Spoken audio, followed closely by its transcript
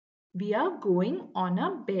We are going on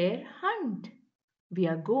a bear hunt. We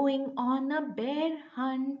are going on a bear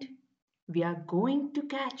hunt. We are going to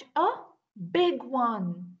catch a big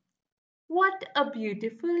one. What a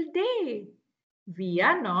beautiful day. We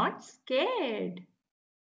are not scared.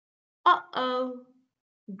 Uh-oh,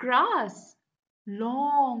 grass.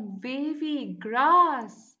 Long, wavy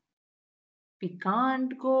grass. We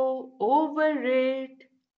can't go over it.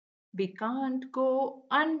 We can't go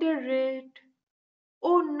under it.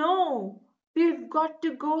 Oh no, we've got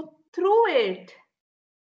to go through it.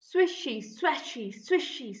 Swishy, swashy,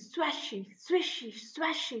 swishy, swashy, swishy,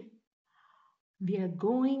 swashy. We are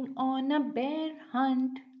going on a bear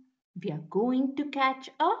hunt. We are going to catch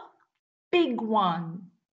a big one.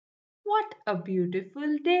 What a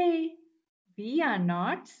beautiful day. We are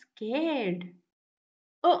not scared.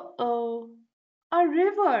 Uh-oh, a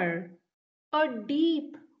river. A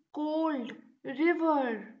deep, cold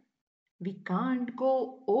river. We can't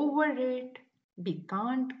go over it. We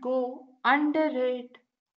can't go under it.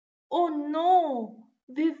 Oh no,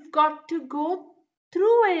 we've got to go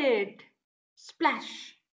through it.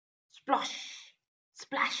 Splash, splosh,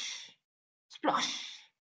 splash, splosh,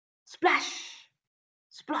 splash,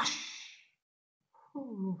 splosh.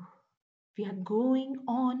 Ooh, we are going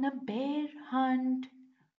on a bear hunt.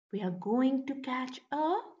 We are going to catch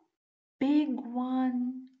a big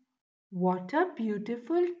one. What a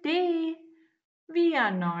beautiful day. We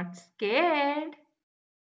are not scared.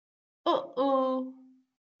 Uh-oh,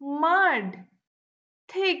 mud,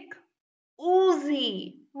 thick,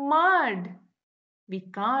 oozy mud. We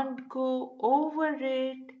can't go over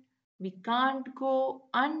it. We can't go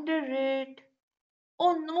under it.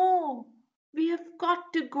 Oh no, we have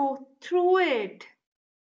got to go through it.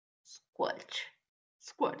 Squelch,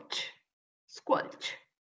 squelch, squelch,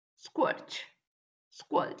 squelch,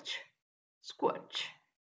 squelch, squelch.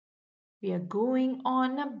 We are going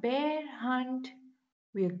on a bear hunt.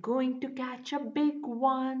 We are going to catch a big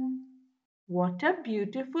one. What a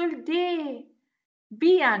beautiful day.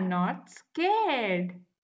 We are not scared.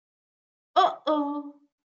 Uh-oh,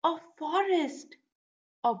 a forest.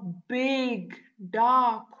 A big,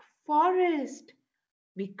 dark forest.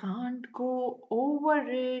 We can't go over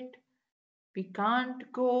it. We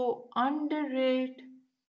can't go under it.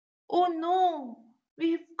 Oh no,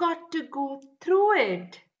 we've got to go through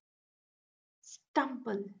it.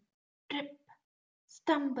 Stumble, trip,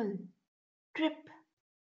 stumble, trip,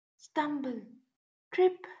 stumble,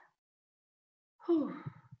 trip. Whew.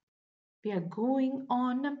 We are going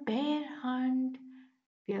on a bear hunt.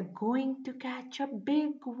 We are going to catch a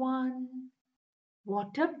big one.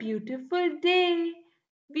 What a beautiful day.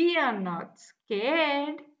 We are not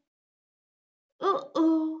scared.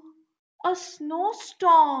 Uh-oh, a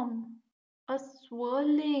snowstorm. A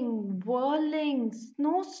swirling, whirling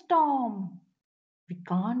snowstorm. We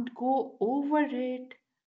can't go over it.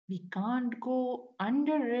 We can't go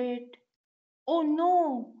under it. Oh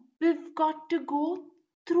no, we've got to go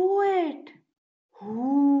through it.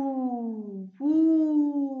 Whoo,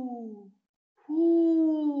 whoo,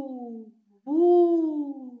 whoo,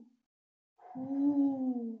 whoo,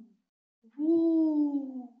 whoo,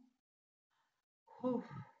 whoo. Whew.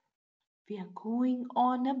 We are going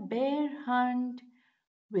on a bear hunt.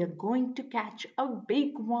 We are going to catch a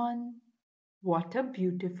big one. What a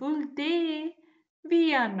beautiful day.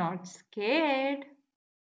 We are not scared.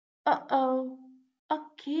 Uh-oh, a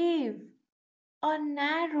cave. A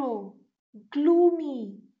narrow,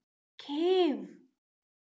 gloomy cave.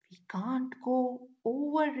 We can't go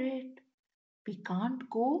over it. We can't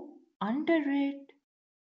go under it.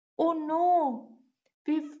 Oh no,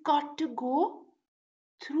 we've got to go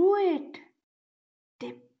through it.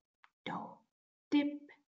 Tiptoe,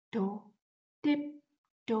 tiptoe,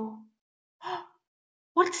 tiptoe.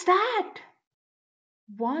 What's that?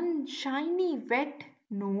 One shiny wet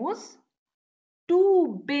nose,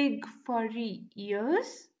 two big furry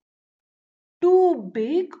ears, two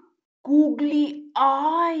big googly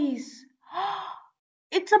eyes.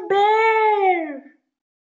 It's a bear!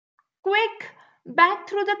 Quick, back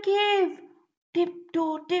through the cave.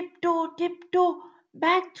 Tiptoe, tiptoe, tiptoe,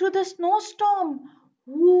 back through the snowstorm.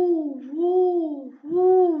 Woo, woo,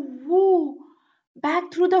 woo, woo.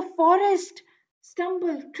 Back through the forest.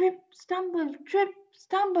 Stumble, trip, stumble, trip,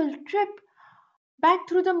 stumble, trip. Back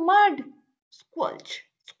through the mud. Squelch,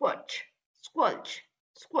 squelch, squelch,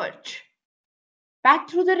 squelch. Back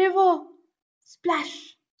through the river.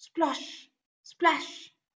 Splash, splosh,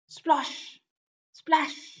 splash, splosh,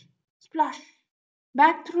 splash, splosh.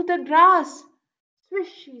 Back through the grass.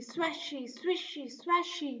 Swishy, swashy, swishy,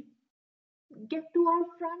 swashy. Get to our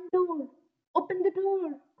front door. Open the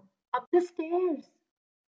door. Up the stairs.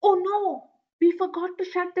 Oh no! We forgot to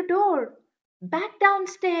shut the door. Back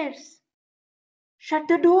downstairs. Shut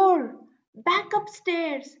the door. Back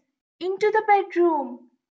upstairs. Into the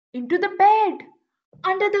bedroom. Into the bed.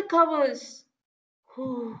 Under the covers.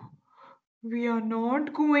 Oh, we are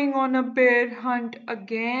not going on a bear hunt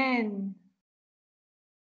again.